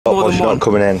more than you're one. not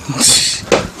coming in.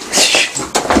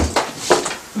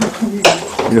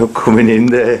 You're not coming in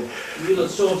there. You look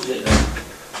sorted it then.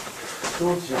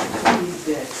 Sorted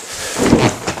it.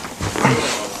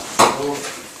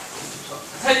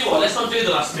 Tell you what, let's not do the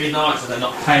last 3 nights and they're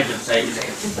not paid and say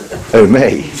it. Oh,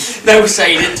 me? They'll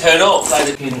say you didn't turn up.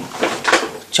 Like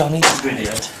Johnny's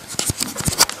brilliant.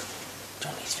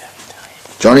 Johnny's very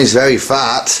tired. Johnny's very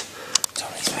fat.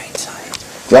 Johnny's very tired.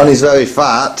 Johnny's very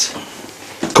fat.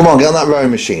 Come on, get on that rowing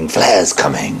machine. Flair's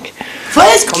coming.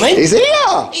 Flair's coming? He's here!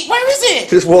 Where is it?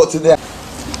 Just walked in there.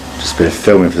 Just a bit of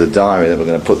filming for the diary that we're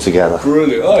going to put together.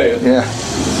 Brilliant, are you? Yeah.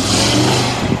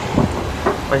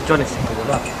 Where's Johnny sitting with the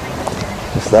back?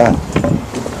 What's that?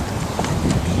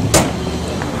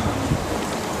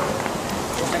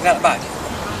 Take that back.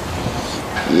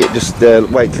 Yeah, just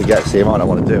wait till he gets here. He might not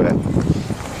want to do it.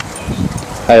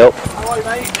 Hey up. How are you,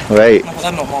 mate? Wait. No, but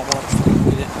them not might want to see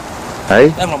it. Hey?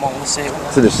 Them not might want to see it. I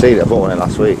should have seen it. I bought one in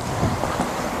last week.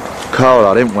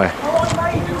 Cold, didn't we?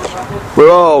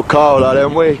 We're all cold,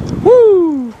 didn't we?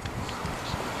 Woo!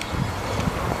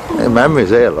 Yeah, memories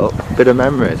here, look. Bit of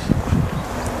memories.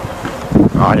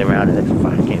 Riding around in this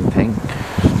fucking thing.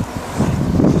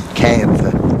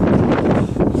 Cancer.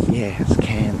 Yeah, it's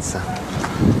cancer.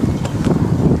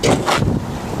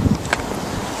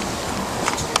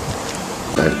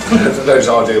 Those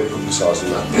ideal publicising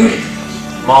that.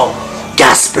 Mom.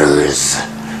 Gaspers.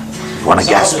 Want a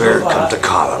Gasper? Come to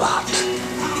Carolot.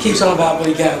 Keeps on about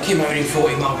we get keep owning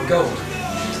 40 marble gold.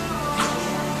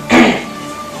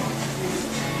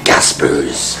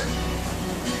 Gaspers.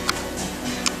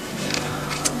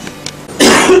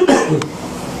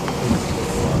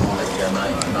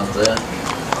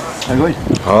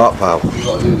 Alright, pal.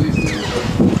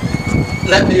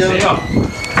 Let me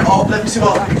let me see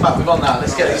what I can come back with on that.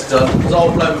 Let's get this done. Because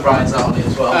I'll blow my brains out on it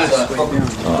as well. Hey,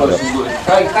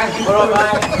 thank you. Alright,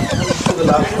 mate.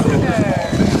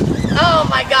 Oh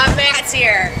my God, Matt's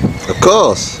here. Of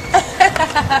course.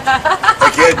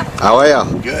 Hey kid. How are you?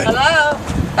 Good. Hello.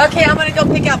 Okay, I'm gonna go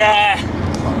pick up.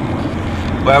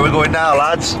 Where are we going now,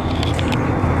 lads?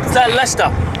 Is that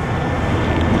Leicester?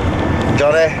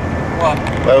 Johnny? What?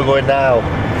 Where are we going now?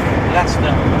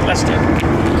 Leicester.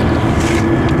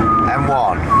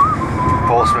 M1.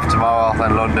 Portsmouth tomorrow,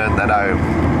 then London, then home.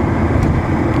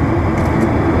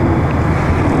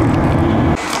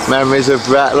 Memories of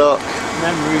Brett, look.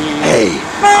 Memories. Hey,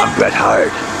 I'm Bret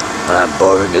Hart, and I'm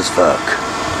boring as fuck.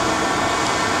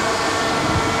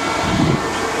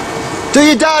 Do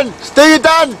you dance? Do you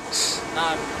dance?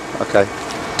 No. Okay.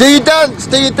 Do you dance?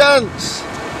 Do you dance?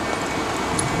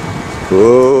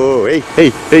 Whoa, hey, hey,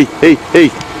 hey, hey, hey,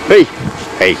 hey,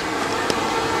 hey.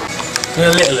 Doing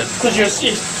a little one.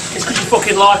 It's because you're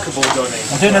fucking likeable, Johnny.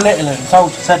 I'm doing a little one.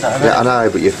 Said that. Yeah, I know,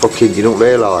 but you don't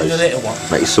realise. Doing a little one.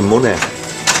 Make you some money.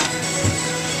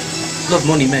 Love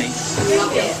money, mate.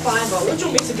 Yeah, fine, but what do you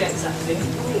want me to get exactly?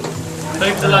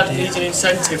 Maybe the lad needs an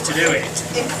incentive to do it.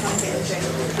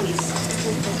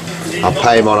 I'll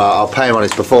pay him on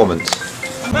his performance.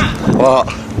 What?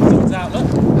 Sun's out, look.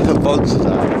 The Bonser's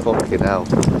out, fucking hell.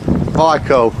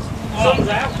 Michael. Sun's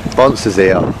out. Bonser's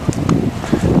here.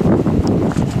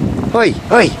 Oi,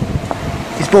 oi!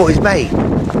 He's bought his mate.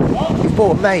 What? He's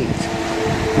bought a mate.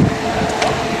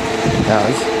 No.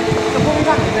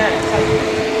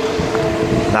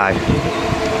 No.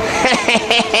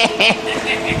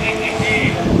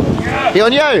 You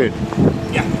on your own?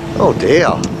 Yeah. Oh dear.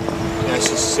 Yeah,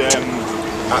 just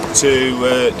had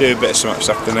to do a bit of something this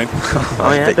afternoon.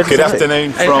 Oh yeah. Good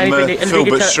afternoon from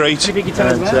Filbert Street.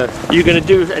 You're going to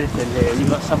do anything here? You've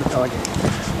got sabotage it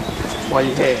while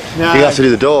you're here. No. You have to do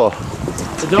the door.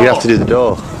 The door? You have to do the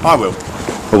door. I will.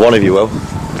 Well, one of you will.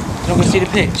 You're not going to see the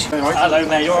pitch? Hello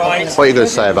mate, you alright? What are you going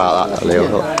to say about that, Leo?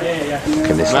 Yeah. Look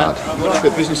at this lad. What's a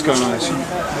bit of business going on? This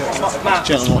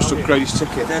gentleman wants to upgrade his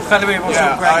ticket. The fella who wants to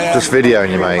upgrade. Just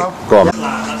videoing you, mate. Go on.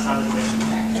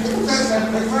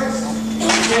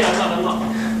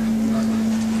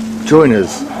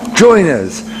 Join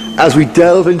us as we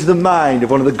delve into the mind of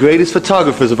one of the greatest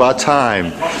photographers of our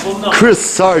time, Chris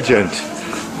Sargent.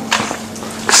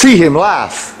 See him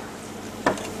laugh.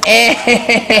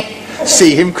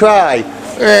 See him cry.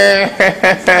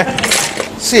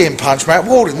 See him punch Matt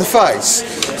Ward in the face.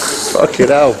 Fucking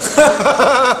hell.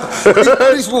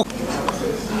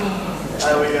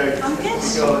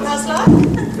 How's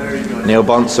life? Neil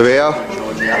Bonser here.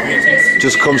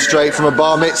 Just come straight from a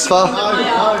bar mitzvah.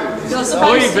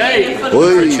 Oi, mate.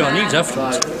 Oi. Chinese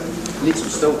afterwards. Need some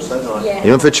stalks, don't I?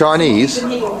 You in for Chinese?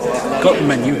 Got the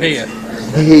menu here.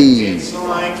 Hey.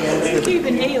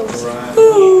 Cuban heels.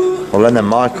 Well, then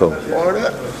Michael.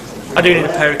 I do need a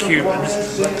pair of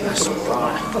Cubans.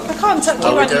 I can't touch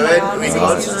you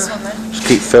anymore. Just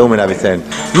keep filming everything.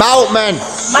 Moutman!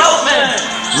 Moutman!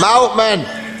 Moutman!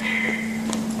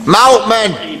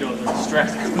 Moutman!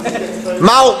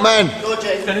 Moutman!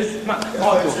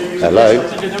 Hello,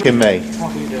 give me.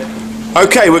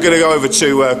 Okay, we're going to go over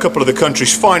to a couple of the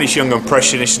country's finest young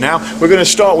impressionists now. We're going to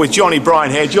start with Johnny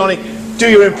Bryan here. Johnny, do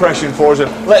your impression for us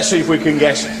and let's see if we can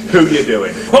guess who you're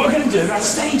doing. What we're going to do, we're on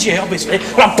stage here, obviously.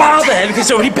 We'll have bar there because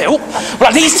it's already built.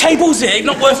 We'll have these tables here,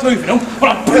 not worth moving them.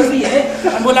 We'll have booth here,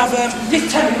 and we'll have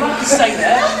this table, we'll have to stay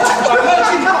there. We'll have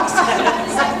merchandise there.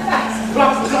 We'll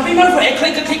have him over here,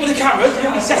 click with the camera,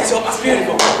 set up, that's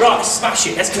beautiful. Right, smash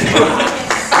it, let's do it.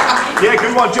 Yeah,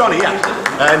 good one, Johnny, yeah.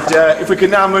 And if we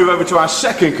can now move over to our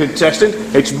second contestant,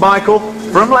 it's Michael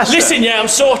from Leicester. Listen, yeah, I'm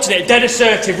sorting it, dead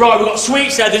assertive. Right, we've got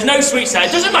sweets there, there's no sweets there.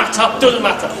 It doesn't matter.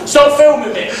 Stop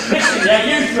filming it. Listen, yeah,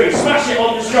 you three, smash it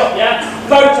on the spot, yeah?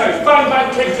 Photos, bang,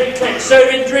 bang, click, click, click.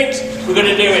 Serving drinks, we're going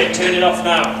to do it. Turn it off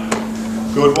now.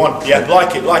 Good one, yeah,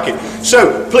 like it.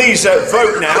 So, please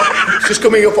vote now. It's just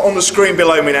coming up on the screen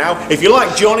below me now. If you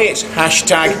like Johnny, it's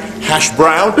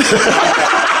 #hashbrown.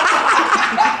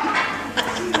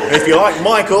 If you like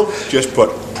Michael, just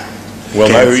put, we'll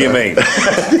know who you mean.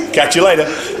 Catch you later.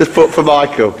 Just put for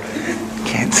Michael.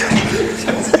 Can't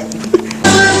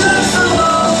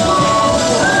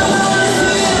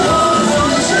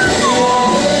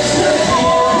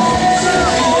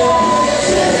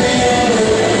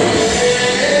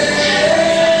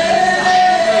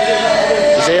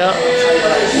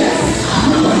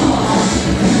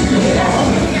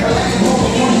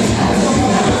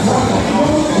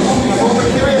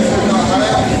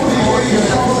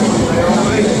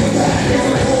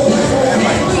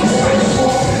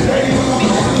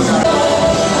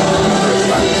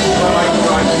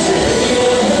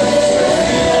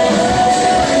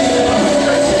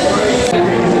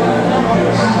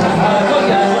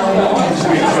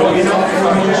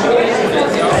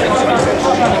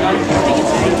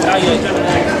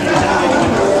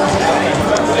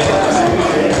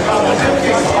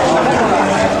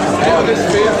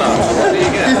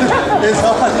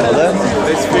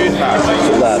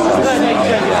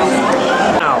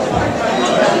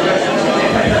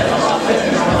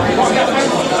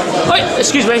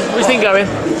Excuse me, where's the thing going?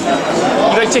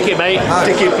 You got a ticket, mate?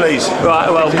 Ticket, please. Right,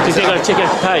 well, do you think I have a ticket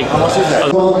to pay?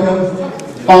 Welcome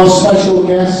our special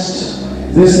guest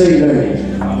this evening.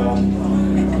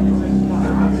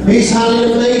 He's had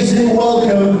an amazing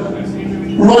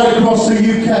welcome right across the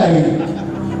UK.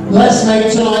 Let's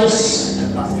make tonight's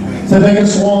the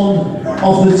biggest one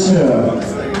of the tour.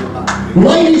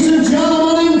 Ladies and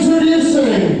gentlemen,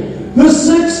 introducing the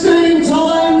 16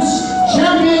 times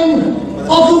champion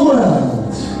of the world,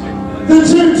 the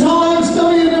 2 times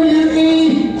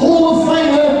WWE Hall of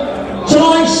Famer,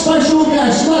 tonight's special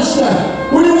guest, Leicester.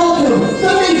 Would you welcome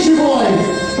the Nature Boy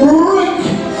Ric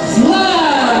Flair?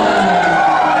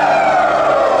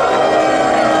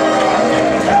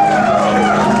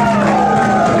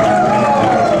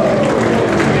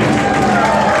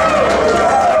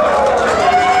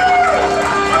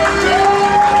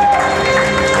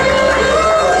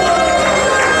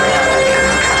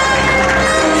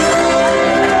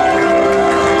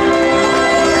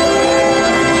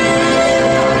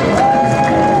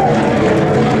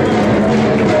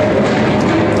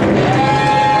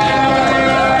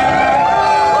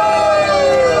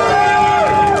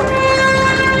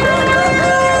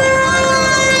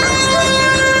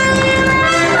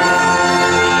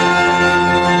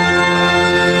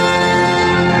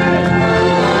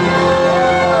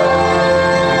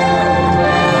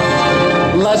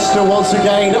 Once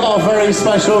again, our very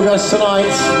special guest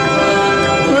tonight,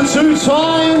 the 2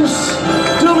 times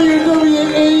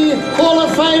WWE Hall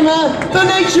of Famer, the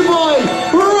Nature Boy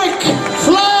Ric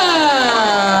Flair.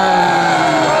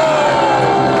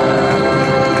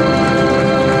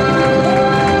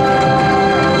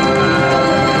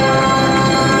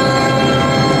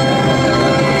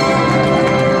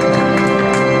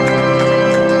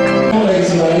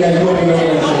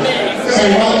 Say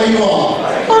right where you are.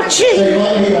 Oh, gee! Say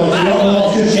right where you are.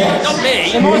 Not me.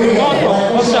 Michael.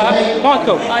 What's that?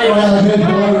 Michael. Michael.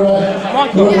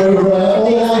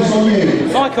 All eyes on you.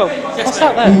 Michael. What's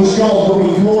that You then? will start, but we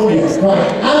warn you. Right.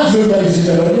 Andrew, ladies and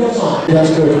gentlemen, your time.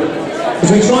 That's good. As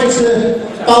we try to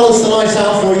balance the night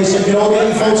out for you, so you can all get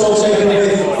your photo taken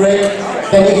with Rick,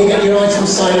 then you can get your items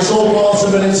signed. It's all part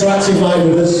of an interactive night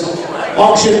with us.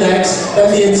 Auction next, then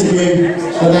the interview,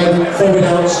 and then throw it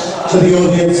out to the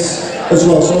audience as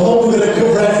well. So I hope we're going to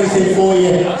cover everything for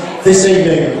you this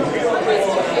evening.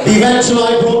 The event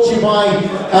tonight brought to you by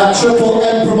Triple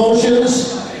M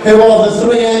Promotions. who are the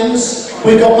 3Ms.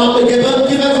 We've got Matt McGibbon.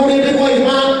 Give everybody a big wave,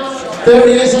 Matt. There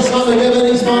he is, that's Matt McGibbon.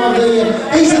 He's part of the...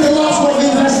 He's the last one who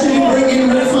invested in bringing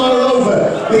Ric Flair over.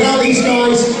 Without these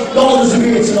guys, none of us would be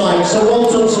here tonight. So well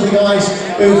done to the guys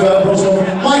who've brought us over.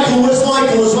 Michael, where's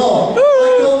Michael as well?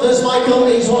 Michael, there's Michael.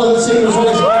 He's one of the team as well.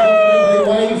 He's a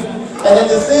wave. And then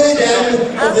the third M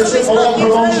of the Triple M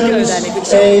promotions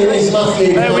is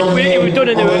Matthew. We've done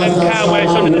a car where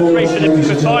it's under the free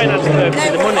for finance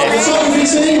purposes, the money.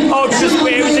 Oh, because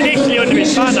it was initially under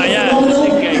his banner, yeah.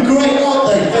 Great, aren't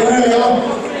they? They really are.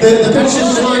 The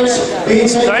pictures tonight being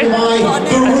taken by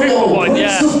the real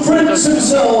Prince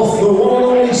himself, the one and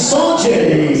only Sarge.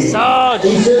 Sarge.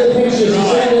 He's in the pictures,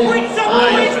 he's in it.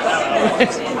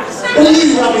 What are you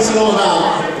rabbiting on about?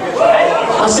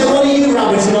 I said, what are you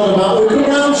rabbiting on about? We come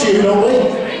round to you, don't we?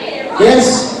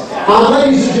 Yes. And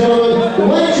ladies and gentlemen, the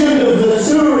legend of the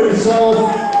tour himself,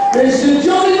 Mr.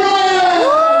 Johnny Ryan!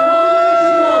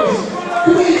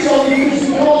 Come here, Johnny, because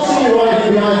we can't see you right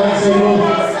behind that table.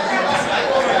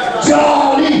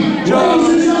 Johnny! Ladies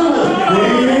and gentlemen,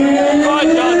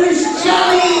 here's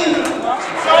Johnny!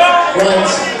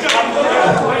 Right.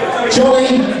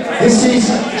 Johnny, this is...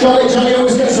 Johnny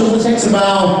always gets us the text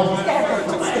about...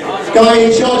 Guy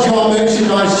in charge of our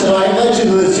merchandise tonight, legend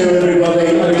of the tour, everybody,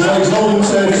 and he's on his home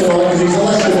turn tonight because he's a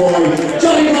Leicester boy.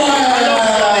 Johnny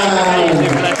Ryan!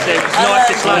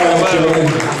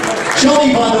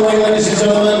 Johnny, by the way, ladies and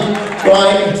gentlemen,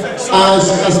 right,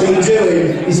 has been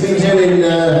doing, he's been doing a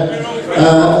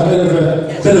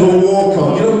bit of a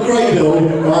walk-on. You know Grado,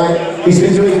 right? He's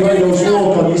been doing Grado's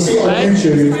walk-on. You see it on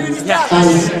YouTube.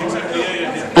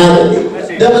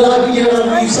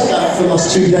 You said that for the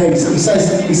last 2 days. He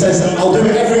says that I'll do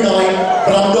it every night,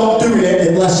 but I'm not doing it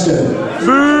in Leicester. He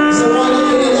said, why not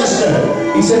do it in Leicester?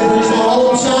 He said, but it's my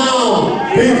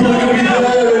hometown. People are going to be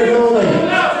there and going.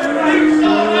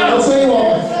 I'll tell you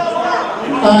what.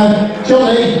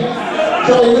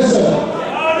 Johnny, listen.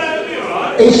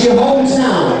 It's your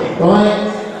hometown, right?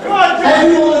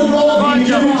 Everyone would rather you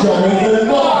do, Johnny, than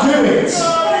not do it.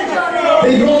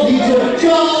 They'd rather you do it.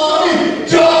 Johnny!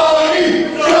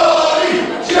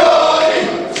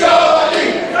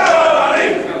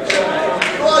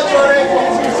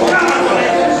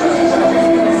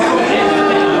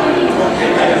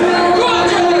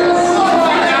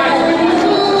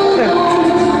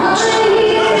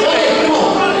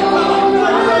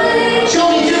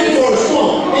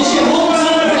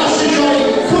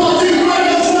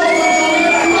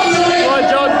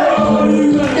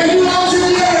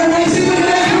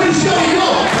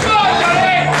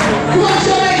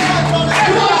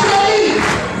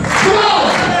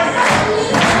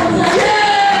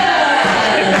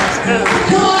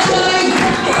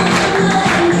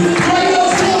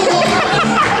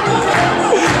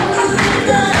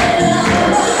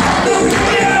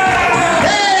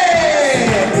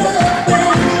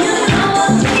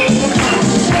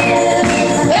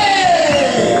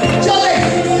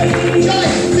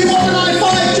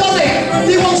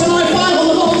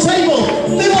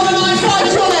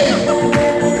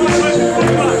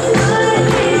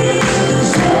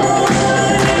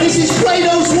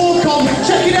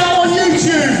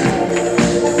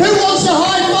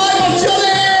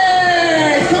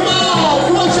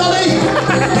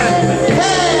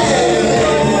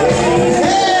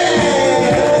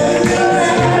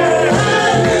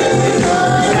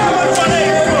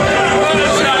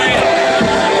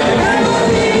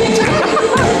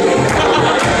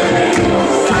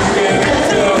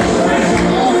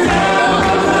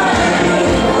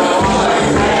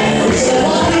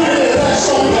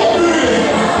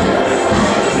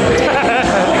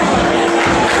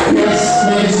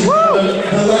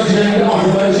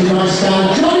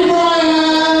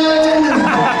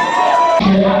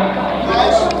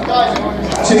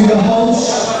 To the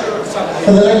host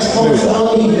for the next concert of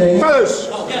the evening.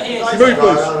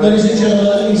 Ladies and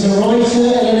gentlemen, he's a writer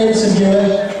and an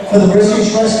interviewer for the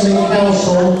British Wrestling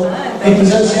Council. He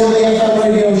presents one of the FM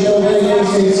radio show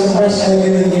dedicated to wrestling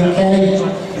in the UK,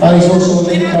 and he's also a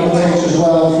lead commentator as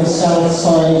well for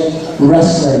Southside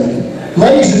Wrestling.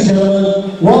 Ladies and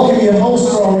gentlemen, welcome your host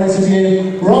for our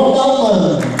interview, Rob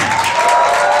Butler.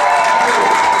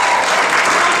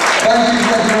 Thank you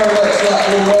very much for that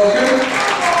warm welcome.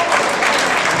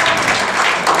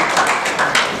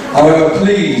 However,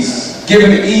 please give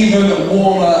an even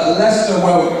warmer Leicester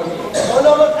welcome.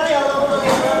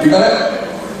 You got it?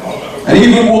 An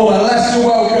even warmer Leicester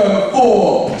welcome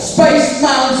for Space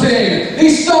Mountain.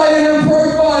 He's styling and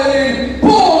profiling,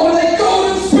 born with a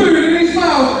golden spoon in his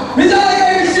mouth. His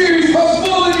alligator shoes cost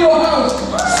more than your house.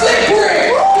 Slick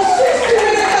Rick, the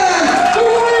 60-minute man, the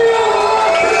warrior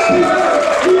of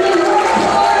the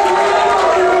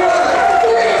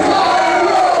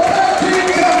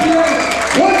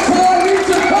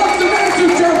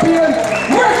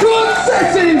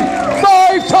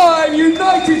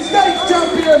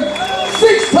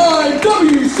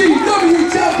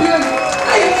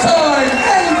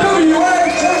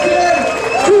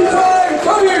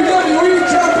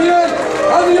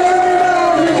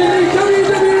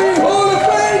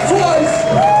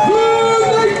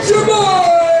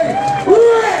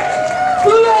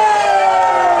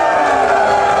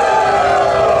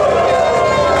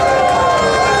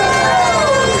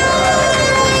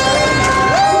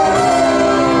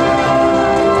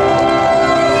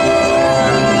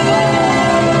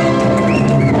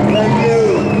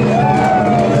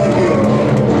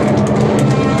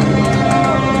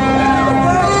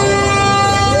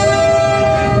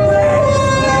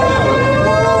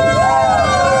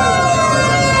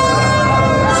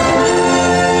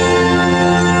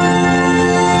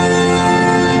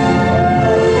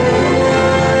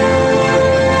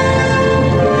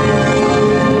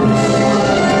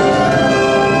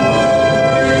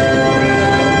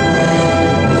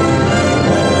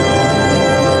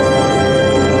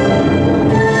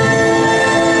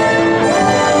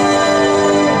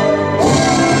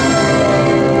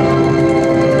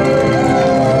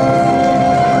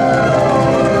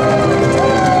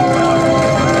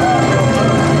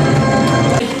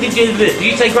Do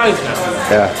you take Grosvenor?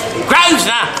 Yeah.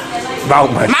 Grosvenor!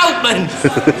 Maltman!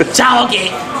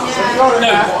 Target!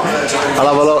 No. I'll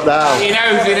have a look now. He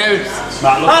knows.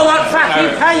 Oh, what fuck are you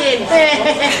paying?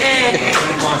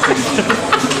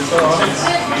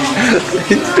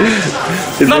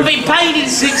 Not been paid in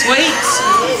 6 weeks.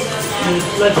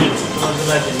 Legend.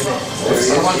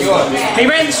 He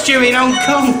rents you in Hong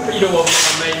Kong.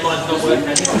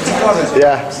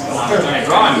 Yeah.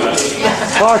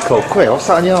 Michael, quick, what's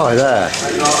that in your eye there?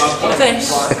 What's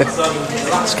this?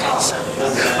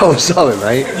 Oh, sorry,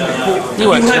 mate. You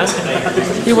weren't know.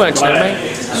 You weren't know,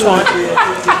 mate. That's right.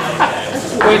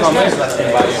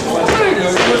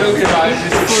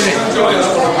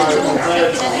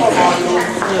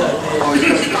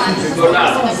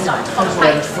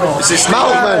 Is this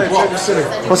Maltman?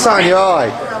 What's that in your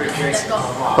eye?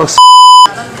 Oh,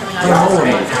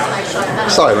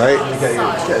 sorry, mate.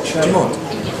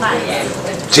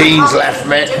 Jeans left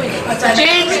me.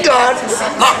 Jeans gone.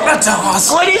 Lock the doors.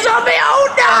 Gwynny's on me, oh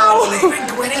no!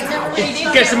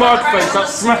 Get the microphone, start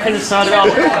smacking the side of the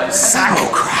arm. Sack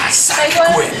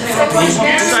Gwyn.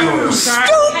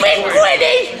 Stupid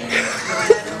Gwynny!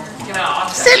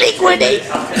 Silly Gwynny!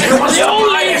 They all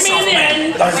leave me in the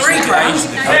end.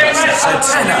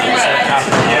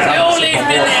 They all leave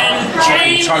me in the end.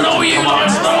 Jeans, no you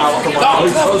want.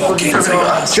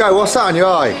 Joe, what's that in your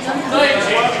eye?